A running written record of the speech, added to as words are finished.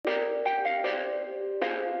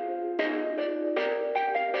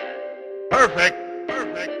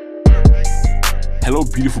Hello,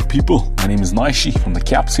 beautiful people. My name is Naishi from the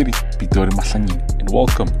Cap City, Pitori Masangini, and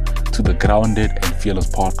welcome to the Grounded and Fearless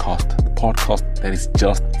podcast, the podcast that is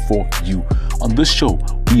just for you. On this show,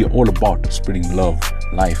 we are all about spreading love,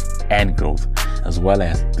 life, and growth, as well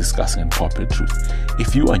as discussing unpopular truth.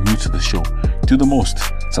 If you are new to the show, do the most,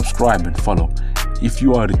 subscribe and follow. If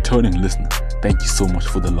you are a returning listener, thank you so much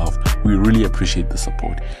for the love. We really appreciate the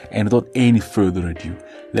support. And without any further ado,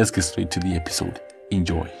 let's get straight to the episode.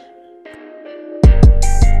 Enjoy.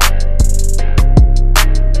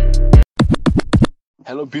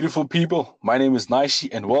 Hello, beautiful people. My name is Naishi,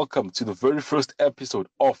 and welcome to the very first episode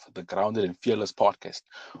of the Grounded and Fearless podcast.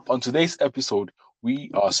 On today's episode,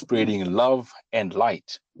 we are spreading love and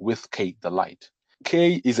light with Kay the Light.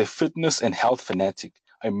 Kay is a fitness and health fanatic,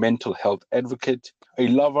 a mental health advocate, a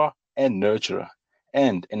lover and nurturer,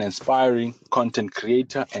 and an inspiring content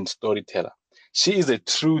creator and storyteller. She is a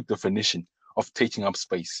true definition of taking up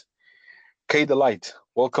space. Kay the Light,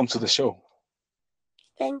 welcome to the show.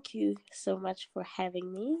 Thank you so much for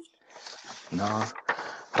having me.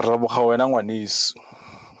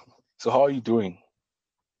 So how are you doing?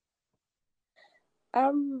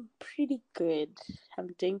 I'm pretty good.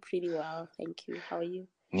 I'm doing pretty well. Thank you. How are you?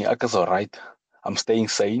 Niaka's all right. I'm staying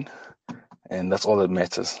sane, and that's all that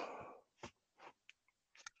matters.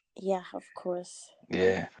 Yeah, of course.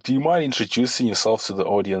 Yeah. Do you mind introducing yourself to the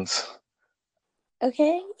audience?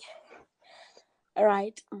 Okay. All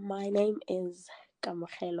right. My name is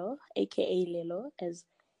Kamogelo, aka Lelo, as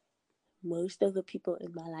most of the people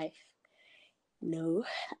in my life know.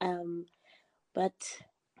 But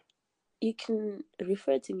you can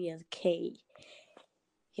refer to me as K.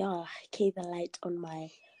 Yeah, K the Light on my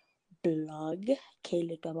blog, K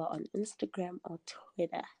Ledoba on Instagram or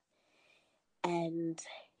Twitter. And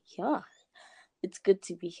yeah, it's good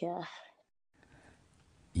to be here.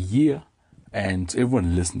 Yeah. And to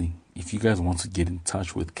everyone listening, if you guys want to get in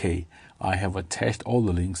touch with Kay, I have attached all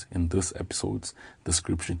the links in this episode's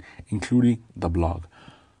description, including the blog.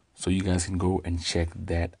 So you guys can go and check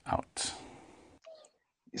that out.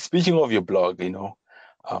 Speaking of your blog,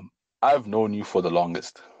 I've known you for the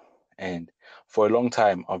longest. And for a long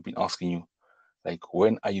time, I've been asking you, like,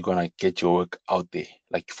 when are you going to get your work out there?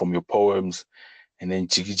 Like, from your poems, and then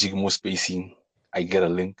Jiggy Jiggy More Spacing, I get a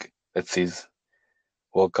link that says,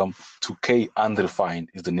 welcome to K Unrefined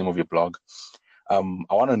is the name of your blog. I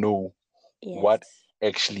want to know what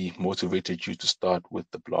actually motivated you to start with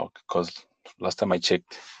the blog, because last time I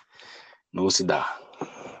checked, no sida.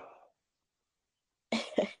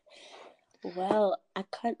 Well, I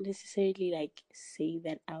can't necessarily say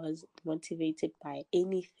that I was motivated by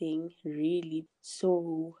anything really.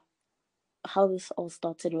 So how this all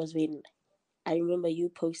started was when I remember you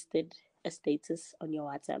posted a status on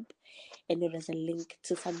your WhatsApp and it was a link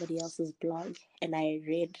to somebody else's blog, and I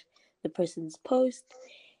read the person's post,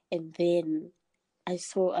 and then I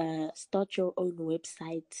saw a start your own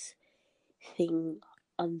website thing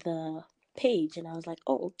on the page, and I was like,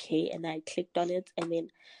 oh, okay. And I clicked on it, and then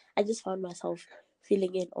I just found myself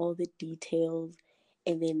filling in all the details,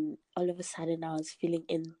 and then all of a sudden I was filling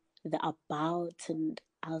in the about, and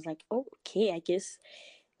I was like, oh, okay, I guess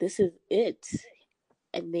this is it.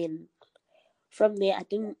 And then from there, I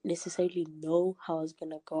didn't necessarily know how I was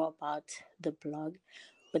gonna go about the blog,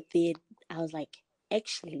 but then I was like,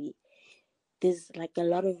 actually, there's like a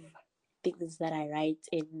lot of things that I write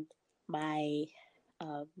in my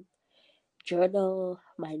um, journal,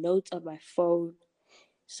 my notes on my phone.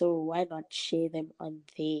 So why not share them on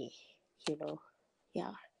there?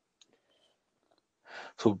 Yeah.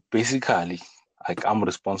 So basically, like, I'm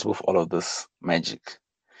responsible for all of this magic.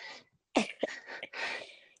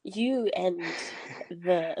 You and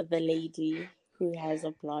the lady who has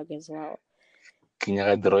a blog as well. Can you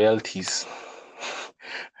get the royalties?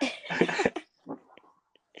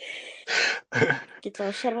 Ke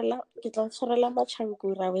tla share-rela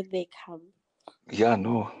machankura when they come. Yeah,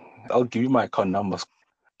 no. I'll give you my account numbers.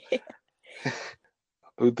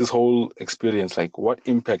 With this whole experience, like, what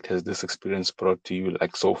impact has this experience brought to you,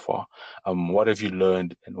 like, so far? What have you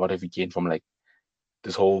learned and what have you gained from, like,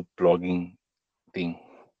 this whole blogging thing?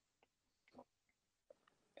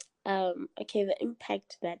 Okay, the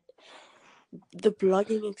impact that the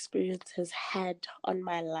blogging experience has had on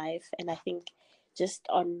my life, and I think just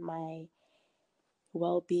on my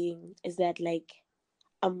well-being, is that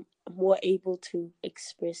I'm more able to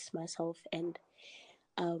express myself, and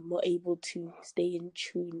more able to stay in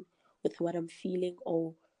tune with what I'm feeling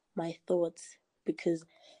or my thoughts, because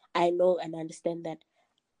I know and understand that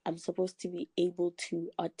I'm supposed to be able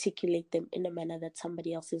to articulate them in a manner that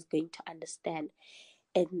somebody else is going to understand.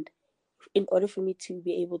 And in order for me to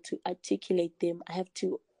be able to articulate them, I have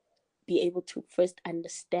to be able to first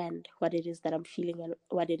understand what it is that I'm feeling and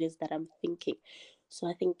what it is that I'm thinking. So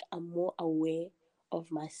I think I'm more aware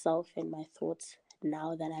of myself and my thoughts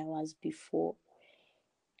now than I was before.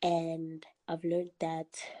 And I've learned that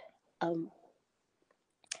um,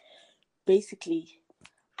 basically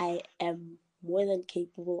I am more than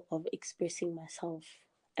capable of expressing myself.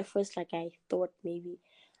 At first, like, I thought maybe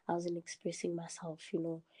I wasn't expressing myself,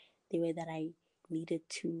 the way that I needed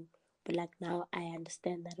to. But like now I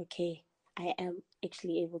understand that, okay, I am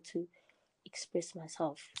actually able to express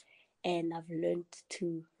myself. And I've learned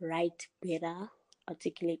to write better,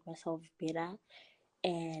 articulate myself better.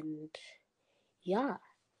 And yeah,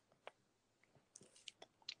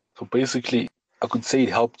 So basically, I could say it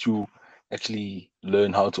helped you actually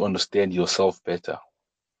learn how to understand yourself better.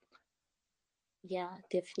 yeah,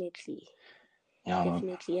 definitely. Yeah, man.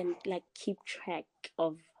 Definitely. And like keep track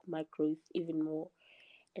of my growth even more.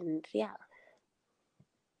 And yeah,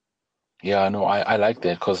 Yeah, no, I like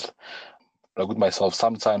that because like with myself,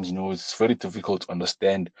 sometimes, it's very difficult to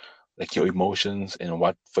understand like your emotions and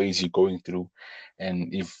what phase you're going through.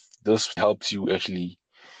 And if this helps you actually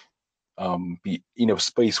be in a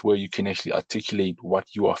space where you can actually articulate what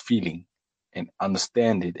you are feeling and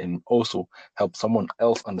understand it and also help someone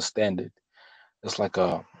else understand it, it's like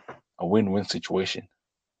a win-win situation.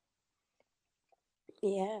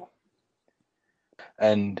 yeah.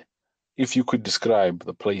 And if you could describe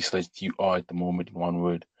the place that you are at the moment in one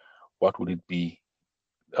word, what would it be?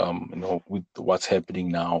 With what's happening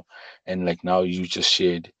now, and like now you just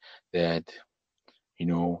shared that,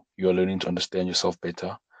 you're learning to understand yourself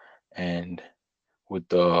better, and with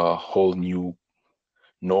the whole new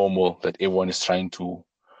normal that everyone is trying to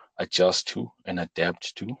adjust to and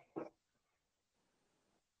adapt to.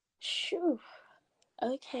 Sure.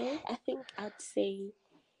 Okay. I think I'd say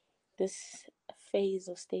this phase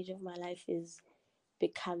or stage of my life is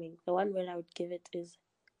becoming. The one word I would give it is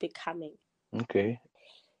becoming, Okay.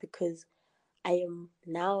 because I am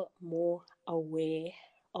now more aware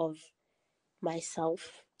of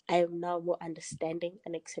myself. I am now more understanding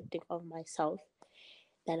and accepting of myself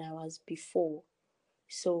than I was before.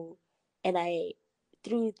 So, and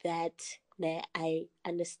through that, I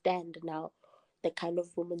understand now the kind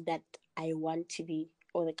of woman that I want to be,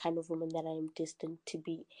 or the kind of woman that I am destined to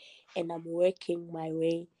be. And I'm working my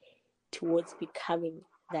way towards becoming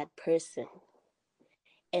that person.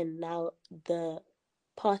 And now the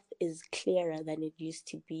path is clearer than it used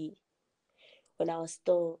to be when I was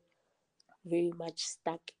still very much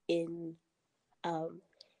stuck in um,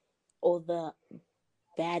 all the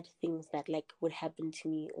bad things that like would happen to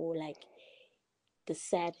me, or like the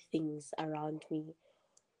sad things around me,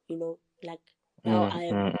 like now I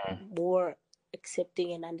am Mm-hmm. more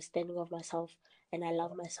accepting and understanding of myself, and I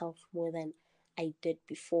love myself more than I did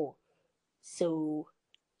before. So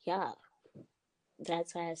yeah,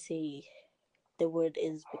 that's why I say the word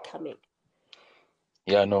is becoming.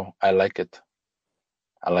 Yeah, no, I like it.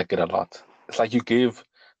 I like it a lot. It's like you gave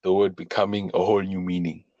the word becoming a whole new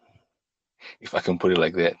meaning, if I can put it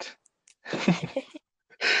like that.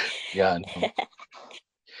 Yeah, no,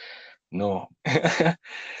 no.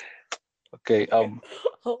 Okay.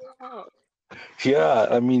 Oh wow. Yeah,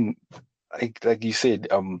 I mean, like you said,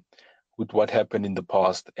 with what happened in the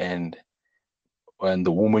past and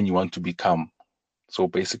the woman you want to become. So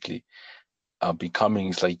basically, becoming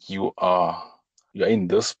is like you're in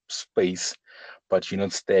this space, but you're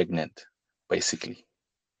not stagnant. Basically,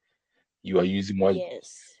 you are using what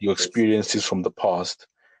Yes, your basically. experiences from the past,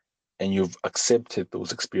 and you've accepted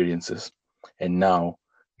those experiences, and now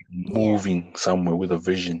you're Yeah, moving somewhere with a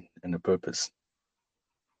vision and a purpose.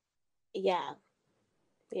 yeah,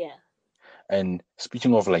 yeah. And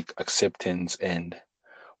speaking of like acceptance and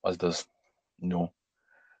what's this, you know,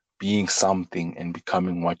 being something and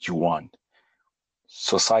becoming what you want,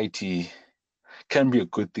 society can be a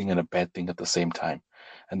good thing and a bad thing at the same time.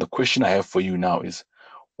 And the question I have for you now is,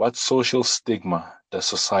 what social stigma does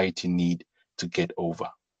society need to get over?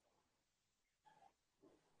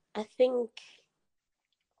 I think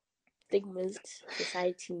stigmas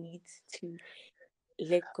society needs to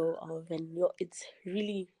let go of, and it's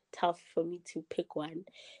really tough for me to pick one.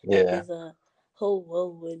 Like, Yeah. there's a whole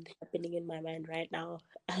whirlwind happening in my mind right now.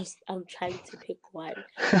 I'm trying to pick one,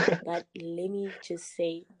 but let me just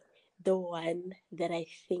say the one that I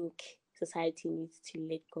think society needs to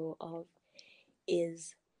let go of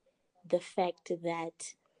is the fact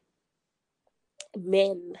that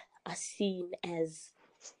men are seen as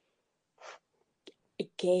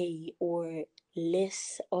gay, or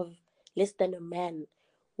less than a man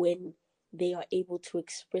when they are able to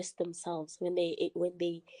express themselves, when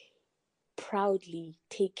they proudly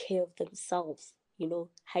take care of themselves,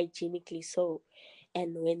 hygienically so,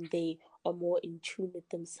 and when they are more in tune with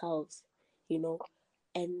themselves,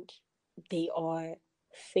 and they are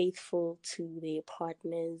faithful to their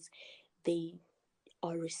partners, they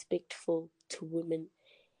are respectful to women.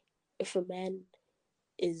 If a man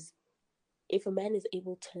is if a man is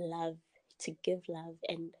able to love, to give love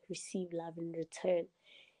and receive love in return,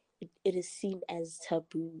 it is seen as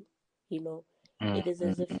taboo, you know. It is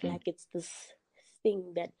as if like it's this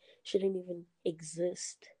thing that shouldn't even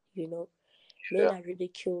exist, Men Yeah. are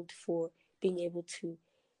ridiculed for being able to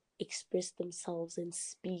express themselves and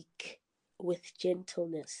speak with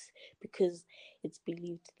gentleness, because it's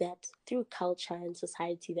believed that through culture and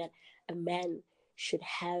society that a man should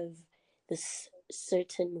have this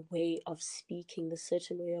certain way of speaking, the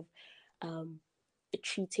certain way of um,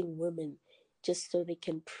 treating women, just so they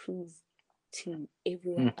can prove to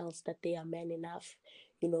everyone Mm. else that they are man enough,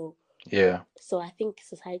 you know. Yeah. So I think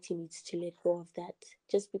society needs to let go of that.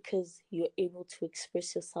 Just because you're able to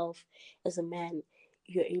express yourself as a man,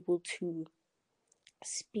 you're able to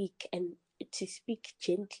speak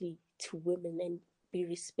gently to women and be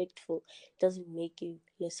respectful, doesn't make you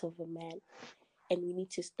less of a man. And we need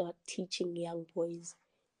to start teaching young boys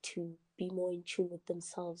to be more in tune with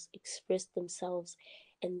themselves, express themselves,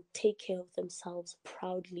 and take care of themselves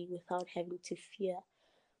proudly without having to fear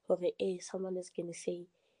whether someone is going to say,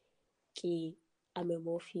 Ki, I'm a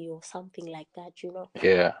morphe or something like that.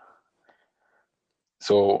 Yeah.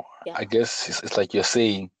 So Yeah, I guess it's like you're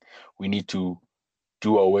saying we need to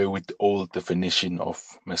do away with the old definition of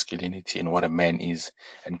masculinity and what a man is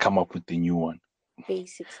and come up with the new one.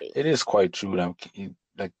 basically. It is quite true.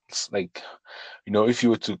 Like it's like, if you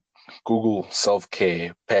were to Google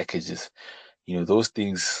self-care packages, those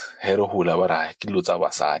things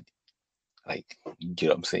like, you get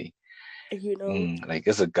what I'm saying? You know, Like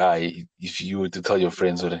as a guy, if you were to tell your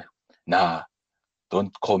friends, yeah, nah,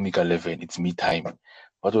 don't call me Ka11, it's me time.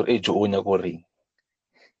 What would age onya go ring?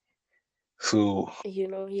 So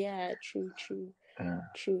yeah, true, true, uh,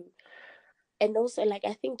 true. And also, like,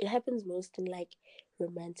 I think it happens most in like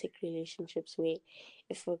romantic relationships where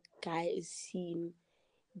if a guy is seen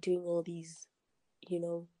doing all these, you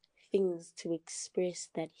know, things to express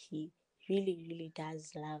that he really, really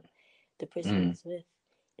does love the person mm, he's with,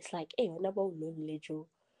 it's like, hey, what about lonely Joe?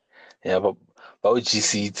 yeah, but what you You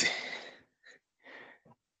see know? it,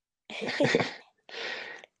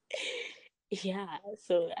 Yeah,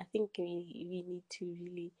 so I think we need to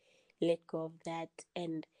really let go of that,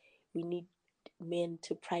 and we need men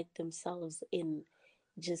to pride themselves in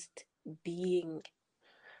just being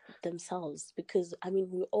themselves, because I mean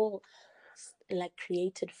we're all like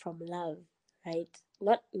created from love, right?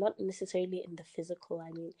 Not necessarily in the physical,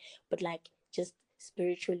 I mean, but like just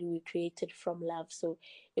spiritually we're created from love. So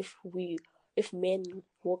if men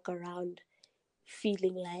walk around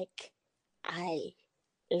feeling like I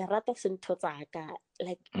lerato sentho tsaka,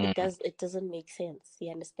 like mm, it doesn't make sense,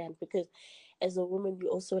 you understand? Because as a woman we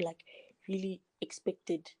also like really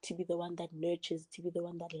expected to be the one that nurtures, to be the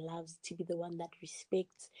one that loves, to be the one that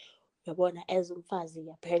respects. Uyabona, as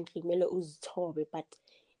umfazi apparently kumele uzithobe, but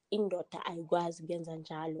indoda ayikwazi ukuyenza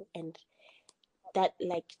njalo, and that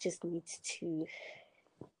like just needs to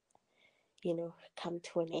come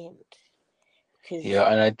to an end, yeah,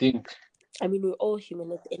 because and I think, I mean we're all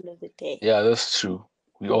human at the end of the day. yeah, that's true.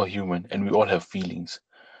 We all human and we all have feelings.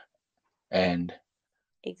 And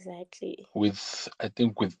Exactly. I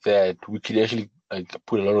think with that, we could actually like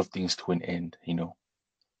put a lot of things to an end.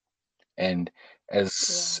 And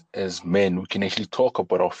Yeah, as men, we can actually talk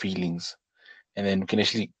about our feelings, and then we can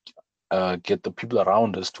actually get the people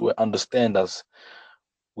around us to understand us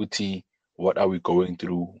with what are we going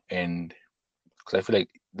through. And because I feel like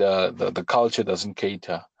the culture doesn't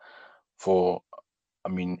cater for, I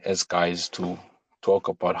mean, as guys to talk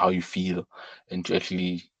about how you feel and to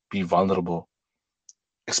actually be vulnerable,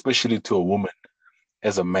 especially to a woman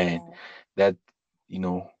as a man. yeah, That, you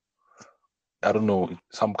know, I don't know,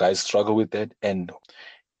 some guys struggle with that. And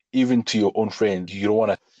even to your own friend, you don't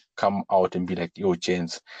want to come out and be like, yo,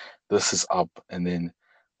 Jens, this is up. And then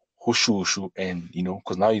hushu, hushu. And,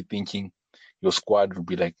 because now you're thinking your squad will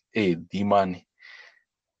be like, hey, the man,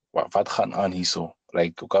 what gaan aan hierso?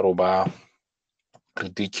 Like, ukaroba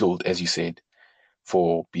ridiculed, as you said,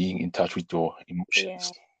 for being in touch with your yeah,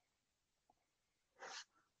 emotions.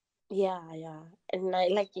 yeah. And I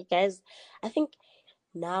like you guys. I think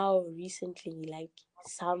now recently, like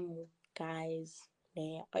some guys,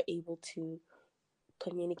 they are able to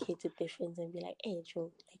communicate with their friends and be like, "Hey,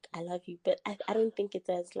 Joe, like I love you," but I don't think it's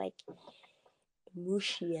as like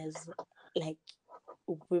mushy as like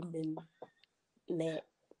women. Né?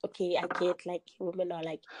 okay, I get like women are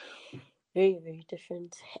like very, very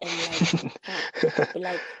different and like but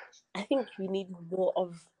like I think we need more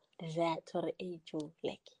of that or age or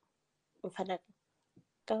like mfana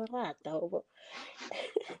ka rata or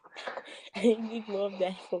I need more of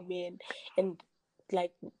that for men and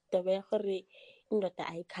like the way not the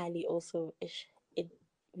iCali also is it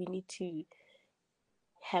we need to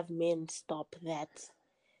have men stop that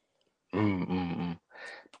because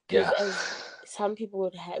Yeah. as some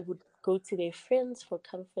people would go to their friends for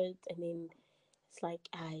comfort and then it's like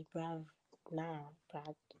I bruv nah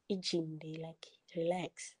bruv itching they like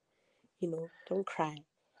relax don't cry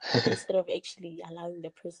instead of actually allowing the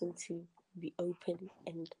person to be open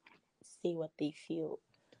and say what they feel.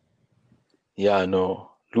 Yeah,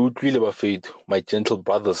 no. Lo utlwile Bafethu, my gentle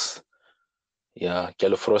brothers. Yeah, ke a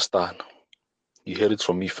le frosta. You heard it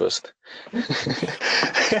from me first.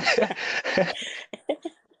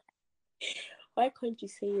 Why can't you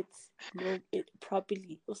say it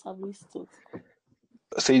properly?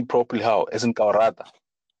 Say it properly how? As in kawarata.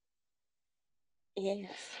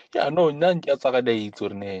 Yes. Yeah, no, nna nke a tsaka da itse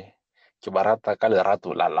gore ne ke ba rata ka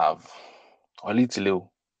lerato la love. Wa le itse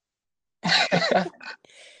leo.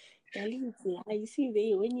 You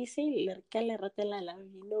see, when you say love,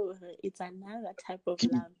 it's another type of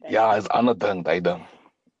love. Yeah, it's ander ding.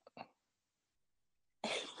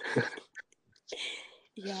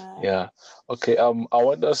 Yeah. Yeah. Okay, I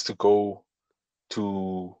want us to go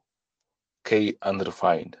to K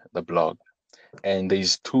Unrefined, the blog. And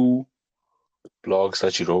there's 2 blogs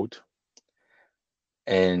that she wrote.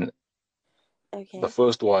 And the Okay.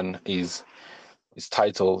 first one is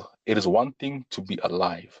titled, It is one thing to be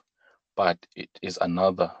alive, but it is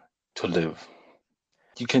another to live.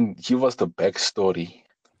 You can give us the backstory.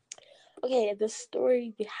 Okay, the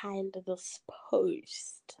story behind this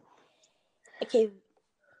post. Okay,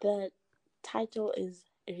 the title is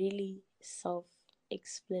really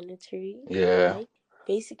self-explanatory, Yeah. right?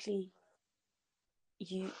 Basically,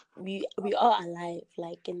 we are alive,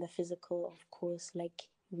 like in the physical, of course, like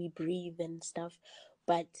we breathe and stuff,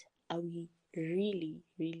 but are we really,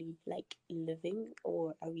 really like living,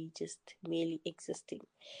 or are we just merely existing?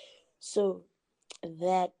 So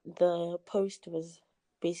that the post was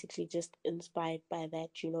basically just inspired by that,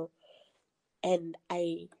 and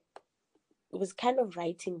I was kind of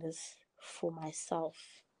writing this for myself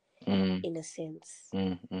Mm, in a sense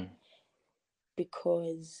mm.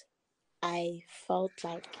 because I felt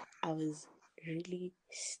like I was really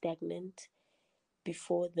stagnant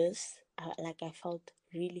before this. Like I felt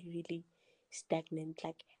really, really stagnant.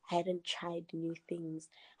 Like I hadn't tried new things.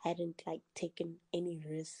 I hadn't like taken any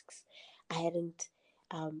risks. I hadn't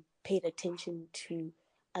paid attention to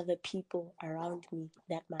other people around me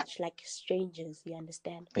that much, like strangers. You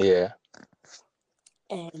understand? Yeah.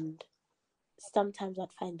 And sometimes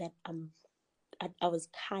I'd find that I was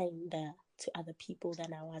kinder to other people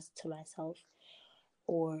than I was to myself,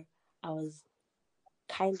 or I was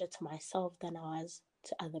kinder to myself than I was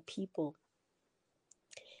to other people.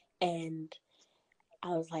 And I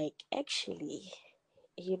was like, actually,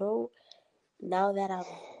 now that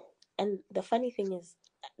and the funny thing is,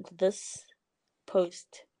 this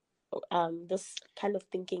post, this kind of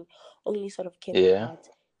thinking only sort of came Yeah. about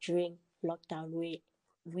during lockdown where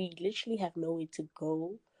we literally have nowhere to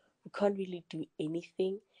go. We can't really do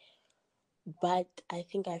anything. But I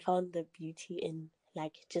think I found the beauty in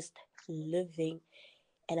like just living,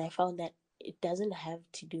 and I found that it doesn't have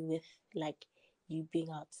to do with like you being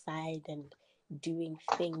outside and doing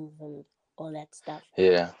things and all that stuff.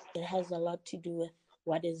 Yeah. It has a lot to do with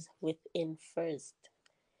what is within first,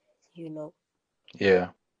 you know. Yeah.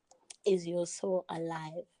 Is your soul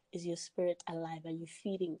alive? Is your spirit alive? Are you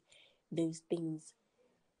feeding those things,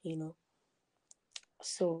 you know?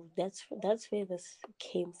 So that's where this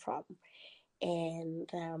came from. And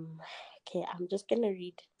okay, I'm just gonna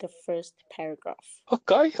read the first paragraph.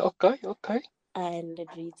 Okay. And it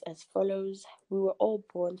reads as follows: We were all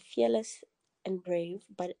born fearless and brave,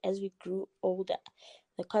 but as we grew older,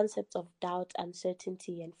 the concepts of doubt,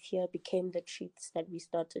 uncertainty, and fear became the truths that we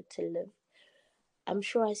started to live. I'm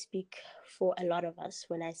sure I speak for a lot of us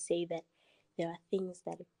when I say that there are things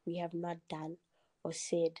that we have not done or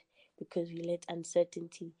said because we let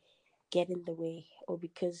uncertainty get in the way, or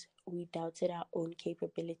because we doubted our own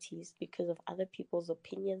capabilities, because of other people's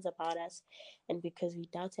opinions about us, and because we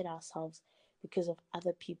doubted ourselves because of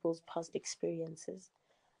other people's past experiences.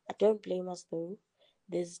 I don't blame us though.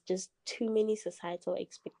 There's just too many societal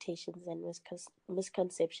expectations and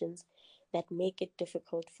misconceptions that make it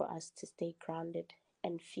difficult for us to stay grounded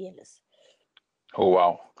and fearless. Oh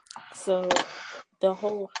wow. So the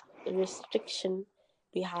whole restriction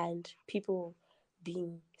behind people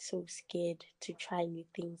being so scared to try new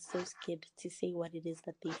things, so scared to say what it is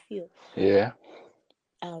that they feel, Yeah.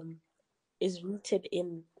 is rooted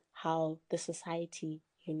in how the society,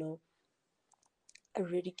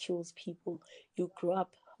 ridicules people. You grow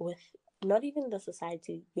up with, not even the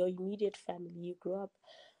society, your immediate family. You grow up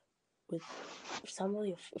with some of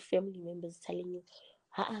your family members telling you,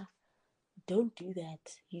 don't do that,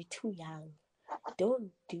 you're too young.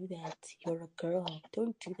 Don't do that, you're a girl.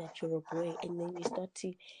 Don't do that, you're a boy. And then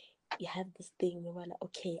you have this thing where like,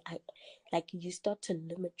 okay, you start to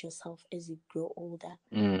limit yourself as you grow older,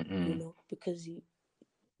 because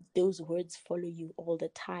those words follow you all the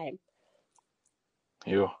time.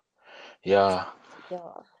 Yeah. Yeah.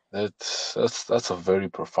 Yeah. That's a very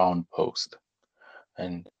profound post.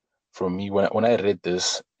 And for me, when I read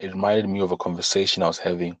this, it reminded me of a conversation I was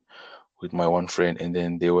having with my one friend, and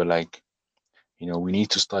then they were like, we need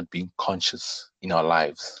to start being conscious in our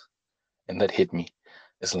lives. And that hit me.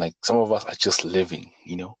 It's like some of us are just living,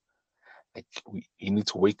 like you need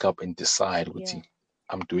to wake up and decide, Yeah.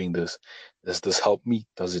 I'm doing this. Does this help me?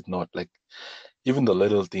 Does it not? Like even the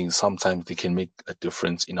little things, sometimes they can make a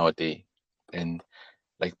difference in our day. And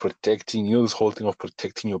like protecting, this whole thing of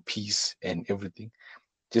protecting your peace and everything.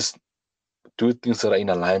 Just do things that are in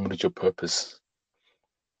alignment with your purpose.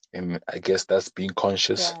 And I guess that's being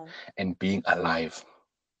conscious Yeah. and being alive.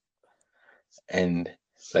 And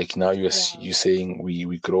like now you're Yeah. you saying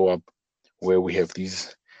we grow up where we have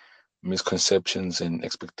these misconceptions and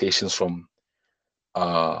expectations from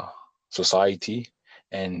uh society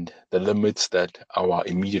and the limits that our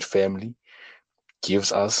immediate family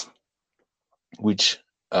gives us, which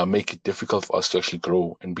make it difficult for us to actually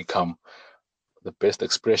grow and become the best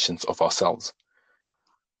expressions of ourselves.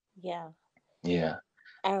 Yeah. Yeah.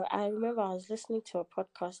 I remember I was listening to a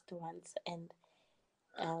podcast once, and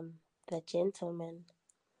the gentleman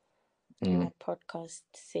in Mm. that podcast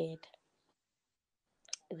said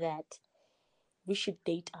that we should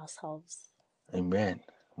date ourselves. Amen.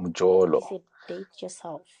 He Mujolo. said, date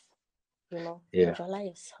yourself, Yeah. enjoy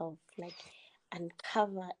yourself, like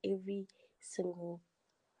uncover every single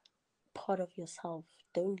part of yourself.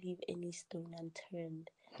 Don't leave any stone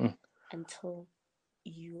unturned Hmm. until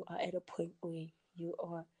you are at a point where you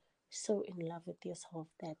are so in love with yourself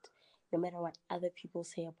that no matter what other people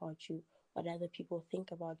say about you, what other people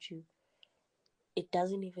think about you, it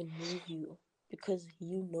doesn't even move you, because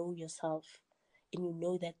you know yourself and you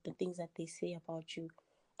know that the things that they say about you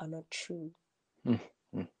are not true. Hmm.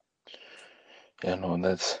 Hmm. Yeah, no,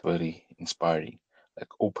 that's very inspiring. Like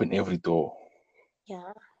open every door.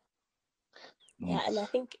 Yeah. Mm. Yeah. And I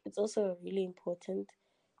think it's also really important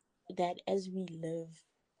that as we live,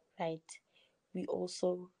 right, we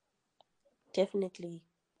also definitely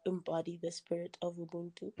embody the spirit of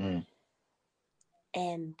Ubuntu. Mm.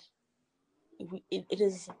 And it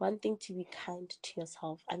is one thing to be kind to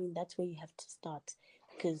yourself. I mean, that's where you have to start,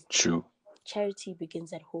 because True. charity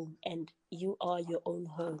begins at home and you are your own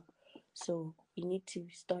home. So you need to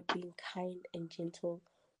start being kind and gentle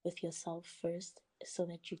with yourself first, so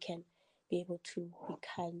that you can be able to be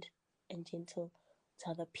kind and gentle to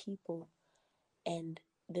other people. And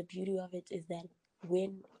the beauty of it is that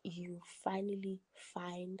when you finally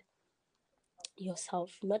find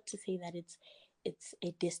yourself, not to say that it's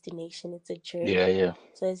a destination, it's a Yeah, journey. yeah.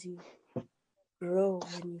 So as you grow,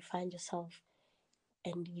 when you find yourself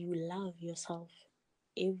and you love yourself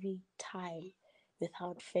every time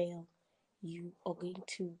without fail, you are going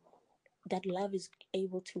to, that love is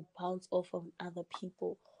able to bounce off on other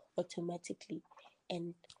people automatically.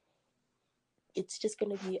 And it's just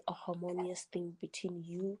going to be a harmonious thing between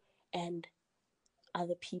you and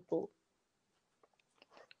other people.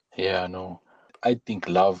 Yeah, no. I think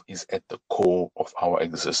love is at the core of our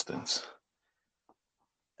existence.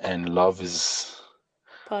 And love is,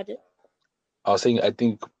 Pardon? I was saying, I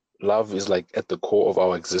think love is like at the core of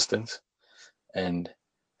our existence. And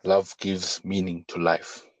love gives meaning to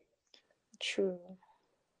life. True.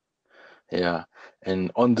 Yeah.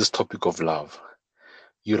 And on this topic of love,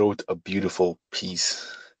 you wrote a beautiful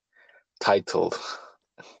piece titled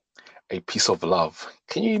A Piece of Love.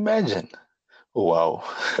 Can you imagine? Oh, wow.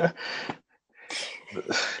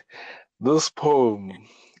 This poem,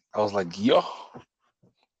 I was like, yo,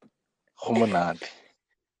 homonade.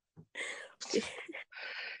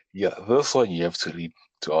 Yeah, this one you have to read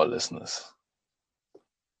to our listeners.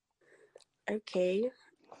 Okay.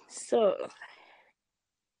 So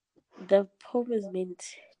the poem is meant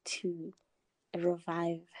to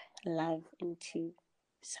revive love into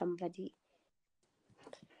somebody.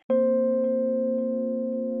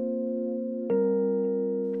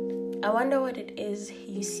 I wonder what it is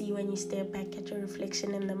you see when you stare back at your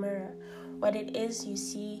reflection in the mirror. What it is you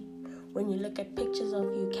see when you look at pictures of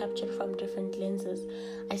you captured from different lenses.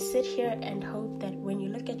 I sit here and hope that when you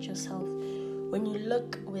look at yourself, when you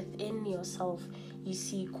look within yourself, you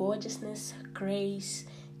see gorgeousness, grace,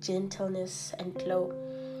 gentleness, and glow,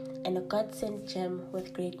 and a God-sent gem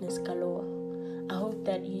with greatness galore. I hope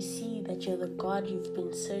that you see that you're the God you've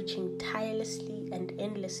been searching tirelessly and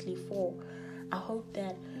endlessly for. I hope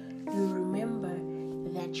that you remember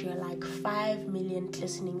that you're like 5 million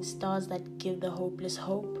glistening stars that give the hopeless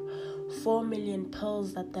hope, 4 million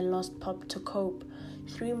pills that the lost pop to cope,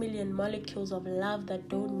 3 million molecules of love that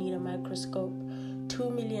don't need a microscope, 2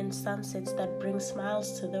 million sunsets that bring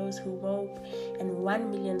smiles to those who mope, and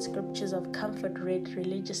 1 million scriptures of comfort read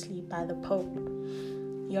religiously by the Pope.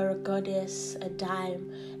 You're a goddess, a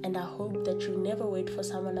dime, and I hope that you never wait for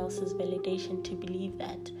someone else's validation to believe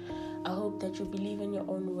that. I hope that you believe in your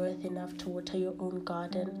own worth enough to water your own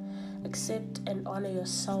garden. Accept and honor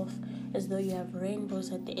yourself as though you have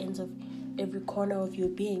rainbows at the ends of every corner of your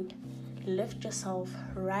being. Lift yourself,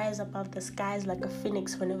 rise above the skies like a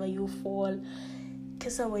phoenix whenever you fall.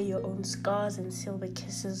 Kiss away your own scars and seal the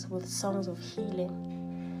kisses with songs of healing.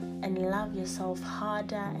 And love yourself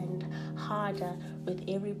harder and harder with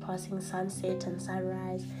every passing sunset and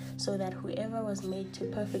sunrise, so that whoever was made to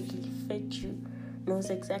perfectly fit you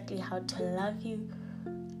knows exactly how to love you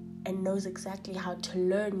and knows exactly how to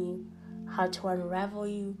learn you, how to unravel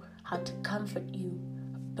you, how to comfort you,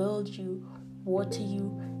 build you, water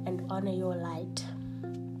you, and honor your light.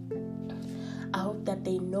 I hope that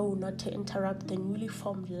they know not to interrupt the newly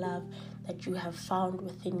formed love that you have found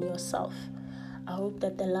within yourself. I hope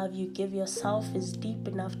that the love you give yourself is deep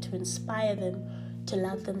enough to inspire them to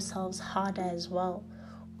love themselves harder as well,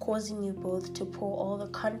 causing you both to pour all the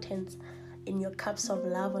contents in your cups of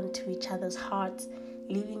love onto each other's hearts,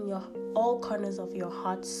 leaving all corners of your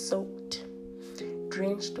heart soaked,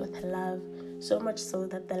 drenched with love, so much so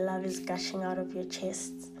that the love is gushing out of your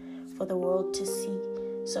chests for the world to see,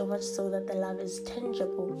 so much so that the love is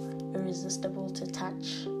tangible, irresistible to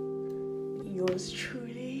touch. Yours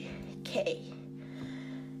truly, Kay.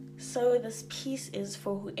 So this piece is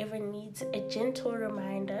for whoever needs a gentle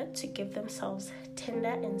reminder to give themselves tender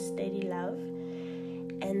and steady love.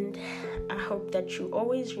 And I hope that you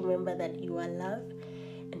always remember that you are loved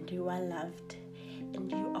and you are loved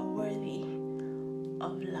and you are worthy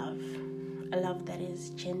of love. A love that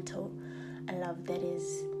is gentle, a love that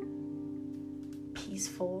is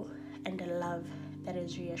peaceful, and a love that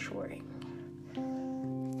is reassuring.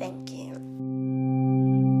 Thank you.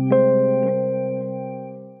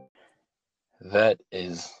 That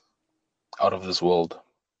is out of this world.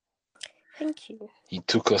 Thank you. He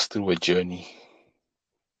took us through a journey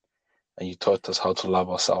and he taught us how to love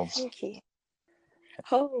ourselves. Thank you.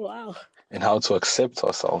 Oh, wow. And how to accept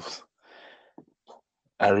ourselves.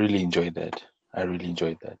 I really enjoyed that.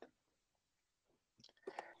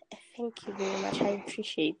 Thank you very much. I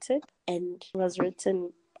appreciate it. And it was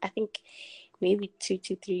written, I think, maybe 2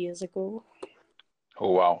 to 3 years ago.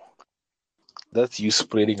 Oh, wow. That's you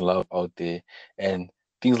spreading love out there. And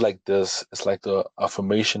things like this, it's like the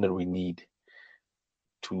affirmation that we need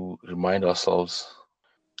to remind ourselves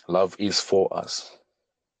love is for us.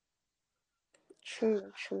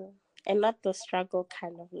 True. And not the struggle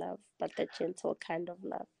kind of love, but the gentle kind of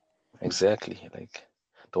love. Exactly. Like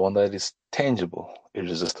the one that is tangible,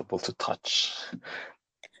 irresistible to touch.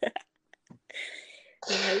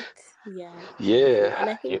 Right? Yeah. Yeah. And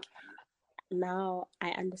I think now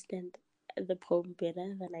I understand the poem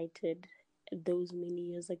better than I did those many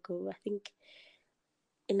years ago. I think,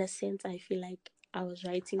 in a sense, I feel like I was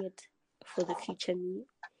writing it for the future me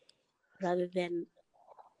rather than,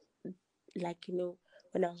 like,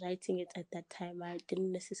 when I was writing it at that time, I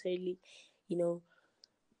didn't necessarily,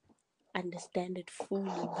 understand it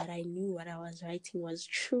fully, but I knew what I was writing was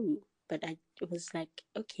true. But it was like,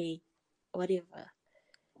 okay, whatever.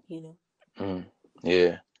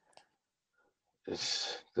 Yeah.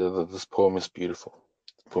 This poem is beautiful.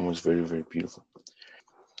 The poem is very, very beautiful.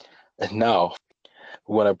 And now,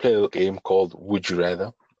 we want to play a game called Would You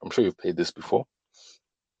Rather. I'm sure you've played this before.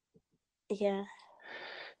 Yeah.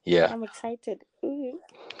 Yeah. I'm excited. Ooh.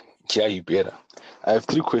 Yeah, you better. I have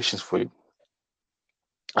 3 questions for you.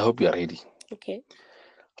 I hope you're ready. Okay.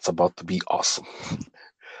 It's about to be awesome.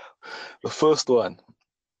 The first one.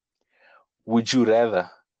 Would you rather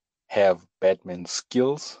have Batman's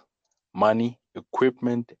skills, money,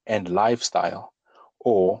 equipment, and lifestyle,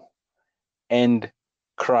 or end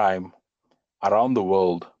crime around the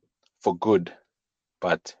world for good,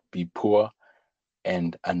 but be poor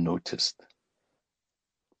and unnoticed?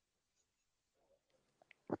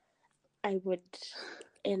 I would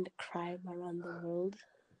end crime around the world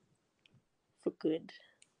for good.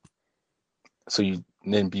 So you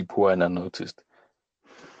then be poor and unnoticed.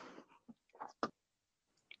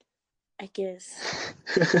 I guess.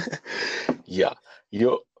 Yeah.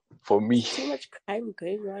 For me, There's too much crime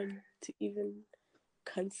going on to even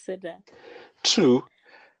consider. true.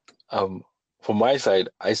 For my side,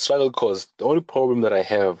 I struggle because the only problem that I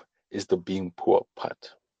have is the being poor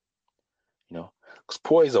part. Because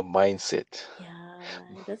poor is a mindset. Yeah,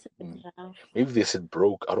 that's a bit rough. Maybe they said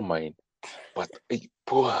broke, I don't mind. But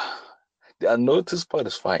poor, the unnoticed part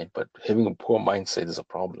is fine, but having a poor mindset is a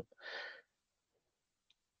problem.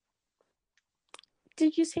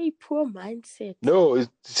 Did you say poor mindset? No,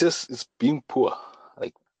 it's being poor,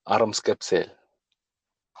 like Aram Skepsel.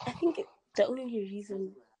 I think the only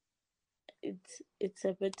reason it's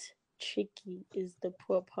a bit tricky is the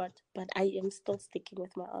poor part, but I am still sticking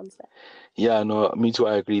with my answer. Yeah, no, me too.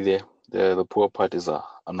 I agree there. The poor part is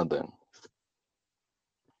another.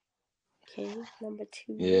 Okay, number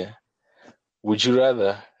 2. Yeah. Would you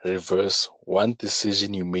rather reverse one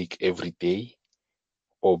decision you make every day,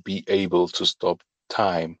 or be able to stop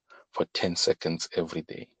time for 10 seconds every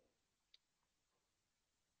day?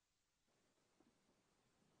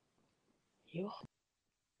 Yo.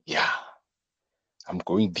 Yeah, I'm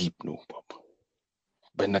going deep now, Papa.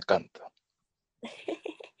 Benakanta.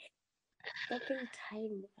 Stopping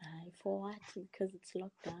time for what? Because it's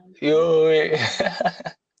lockdown. Yo.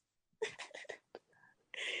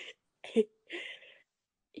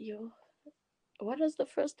 Yo. What was the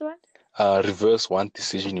first one? Reverse one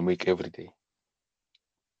decision you make every day.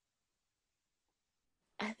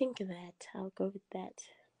 I think that I'll go with that.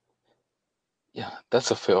 Yeah,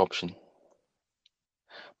 that's a fair option.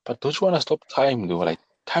 But don't you want to stop time though? Yeah. Like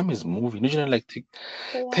time is moving. Don't you want to like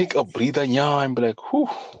For take a what? breather now and be like, whew,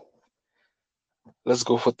 let's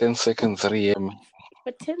go for 10 seconds, Riem.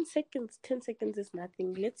 For 10 seconds is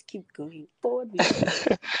nothing. Let's keep going. Forward we go.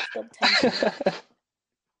 Stop time for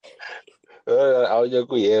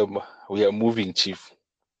what? We are moving, Chief.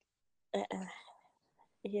 Uh-uh.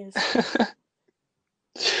 Yes.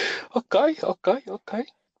 Okay.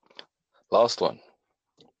 Last one.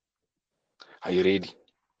 Are you ready?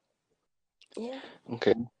 Yeah.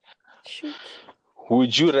 Okay. Shoot.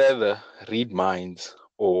 Would you rather read minds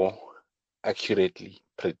or accurately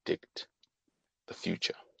predict the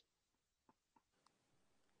future?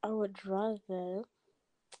 I would rather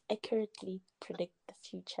accurately predict the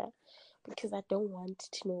future because I don't want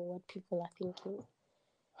to know what people are thinking.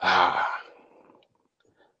 Ah.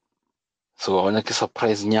 So I want to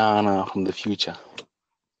surprise nyana from the future.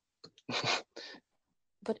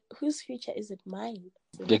 But whose future is it? Mine.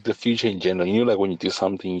 Like the future in general. Like when you do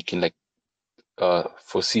something, you can like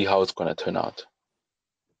foresee how it's gonna turn out.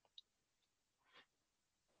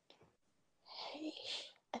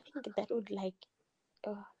 I think that would like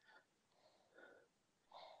the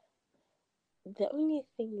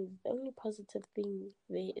only positive thing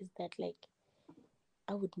there is that like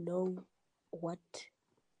I would know what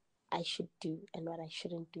I should do and what I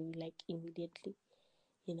shouldn't do like immediately,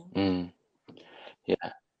 you know.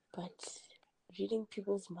 Yeah, But reading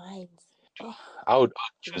people's minds, I would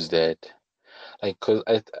choose that. Like, cause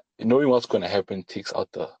knowing what's gonna happen takes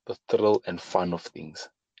out the thrill and fun of things,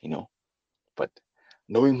 you know. But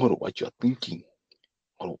knowing what you're thinking,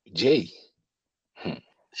 Jay. yeah,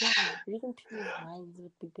 reading people's minds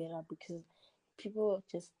would be better because people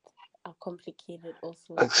just are complicated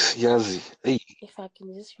also. So Yazi. Hey. if I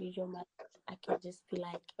can just read your mind, I can just be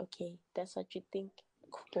like, okay, that's what you think.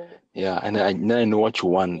 Cool. Yeah, and now I know what you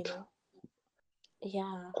want. You know?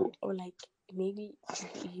 Yeah. Cool. Or like maybe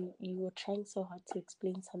you were trying so hard to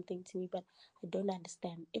explain something to me, but I don't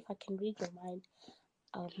understand. If I can read your mind,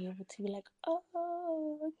 I'll be able to be like,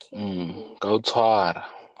 oh, okay. Kautwar.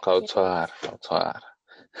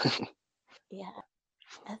 Yes. Yeah.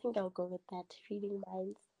 I think I'll go with that. Reading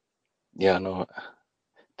minds. Yeah, no,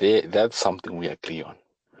 that's something we agree on.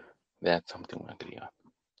 That's something we agree on.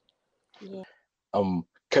 Yeah.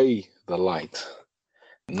 K the light.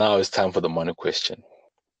 Now it's time for the money question.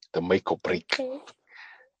 The make or break. Okay.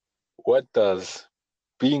 What does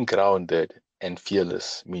being grounded and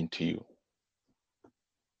fearless mean to you?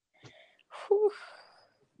 Whew.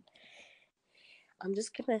 I'm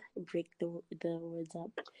just gonna break the words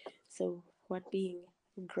up. So what being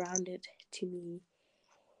grounded to me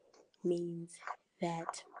means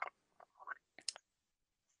that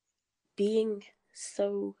being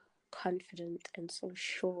so confident and so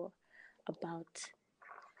sure about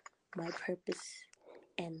my purpose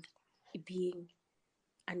and being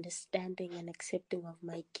understanding and accepting of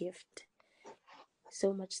my gift,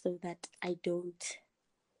 so much so that I don't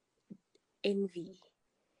envy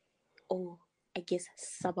or, I guess,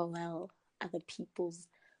 sabawell other people's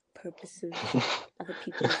purposes, other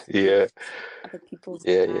people's Yeah. gifts, other people's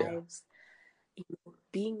Yeah. lives.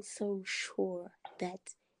 Being so sure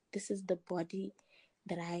that this is the body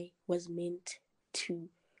that I was meant to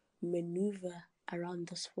maneuver around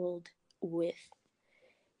this world with,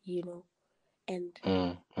 and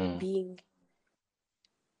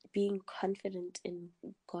being confident in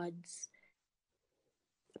God's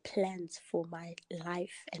plans for my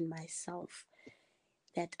life and myself,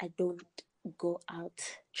 that I don't go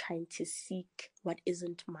out trying to seek what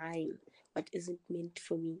isn't mine, what isn't meant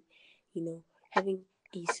for me, having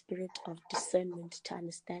a spirit of discernment to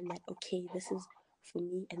understand that, okay, this is for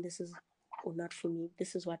me and this is or not for me.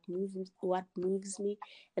 This is what moves me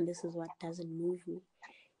and this is what doesn't move me.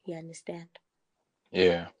 You understand?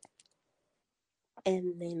 Yeah.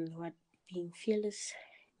 And then what being fearless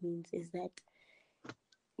means is that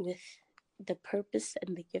with the purpose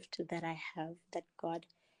and the gift that I have, that God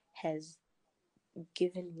has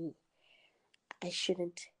given me, I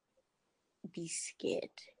shouldn't be scared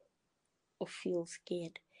or feel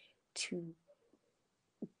scared to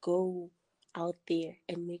go out there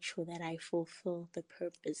and make sure that I fulfill the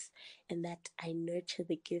purpose and that I nurture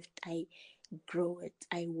the gift, I grow it,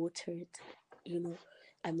 I water it.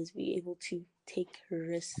 I must be able to take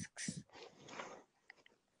risks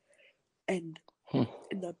and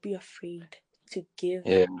not be afraid to give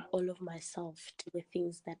all of myself to the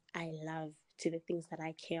things that I love, to the things that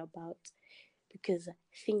I care about, because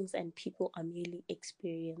things and people are merely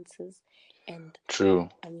experiences. And True.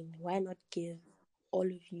 I mean, why not give all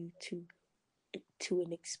of you to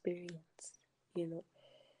an experience,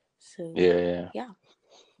 So yeah.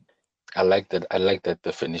 I like that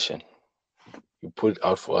definition. You put it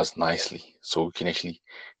out for us nicely so we can actually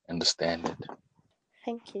understand it.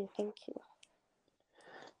 Thank you.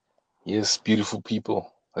 Yes, beautiful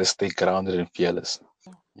people. Let's stay grounded and fearless.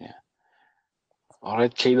 Yeah. All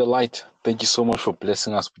right, Kay the Light. Thank you so much for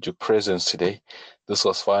blessing us with your presence today. This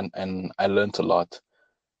was fun and I learned a lot.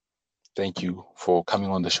 Thank you for coming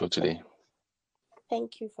on the show today.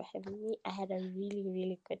 Thank you for having me. I had a really,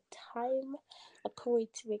 really good time. I can't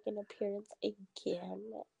wait to make an appearance again.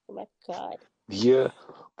 Oh my God. Yeah,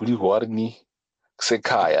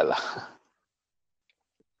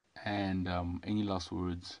 And any last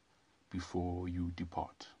words before you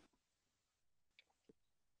depart?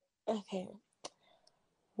 Okay.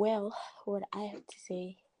 Well, what I have to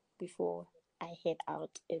say before I head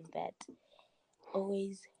out is that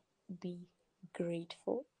always be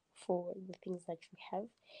grateful for the things that you have.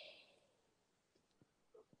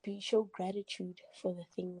 Show gratitude for the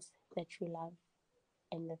things that you love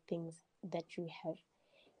and the things that you have,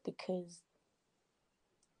 because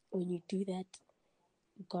when you do that,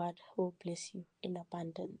 God will bless you in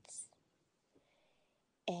abundance.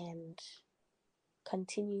 And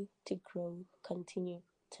continue to grow, continue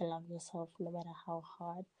to love yourself, no matter how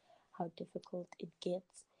hard, how difficult it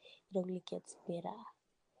gets. It only gets better.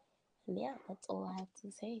 And yeah, that's all I have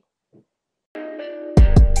to say.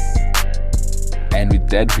 And with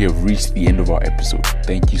that, we have reached the end of our episode.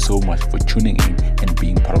 Thank you so much for tuning in and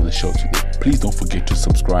being part of the show today. Please don't forget to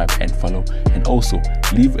subscribe and follow, and also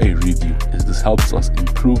leave a review, as this helps us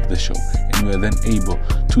improve the show and we are then able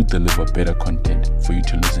to deliver better content for you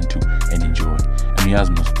to listen to and enjoy.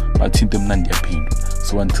 And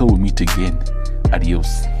so until we meet again,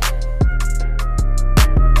 adios.